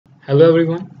Hello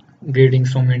everyone,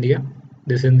 greetings from India.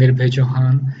 This is Nirbhay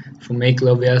Chauhan from Make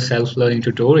Love Via Self-Learning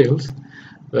Tutorials.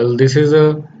 Well, this is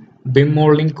a BIM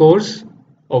modeling course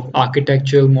of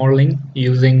architectural modeling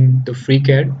using the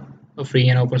FreeCAD, a free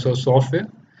and open source software.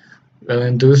 Well,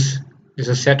 in this is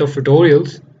a set of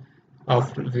tutorials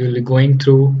of we will be going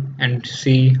through and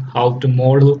see how to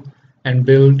model and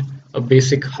build a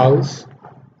basic house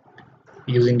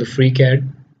using the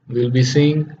FreeCAD. We'll be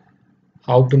seeing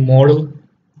how to model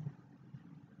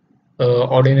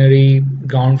ordinary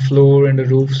ground floor and a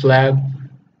roof slab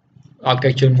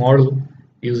architecture model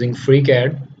using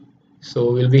FreeCAD.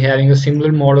 So we'll be having a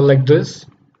similar model like this.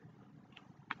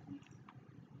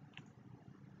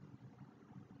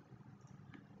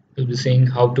 We'll be seeing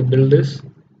how to build this.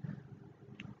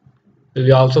 We'll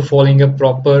be also following a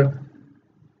proper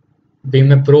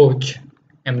BIM approach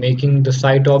and making the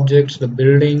site objects, the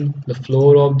building, the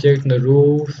floor object, the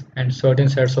roof, and certain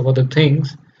sets of other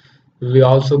things. We'll be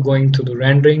also going to the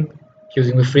rendering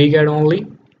using the FreeCAD only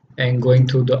and going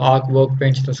through the arc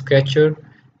workbench, the sketcher,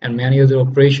 and many other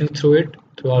operations through it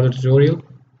throughout the tutorial.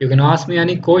 You can ask me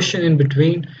any question in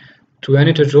between to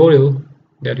any tutorial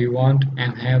that you want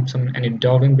and have any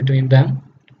doubt in between them.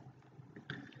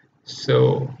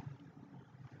 So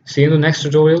see you in the next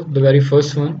tutorial, the very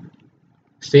first one.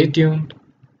 Stay tuned.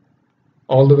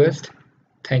 All the best.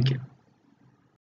 Thank you.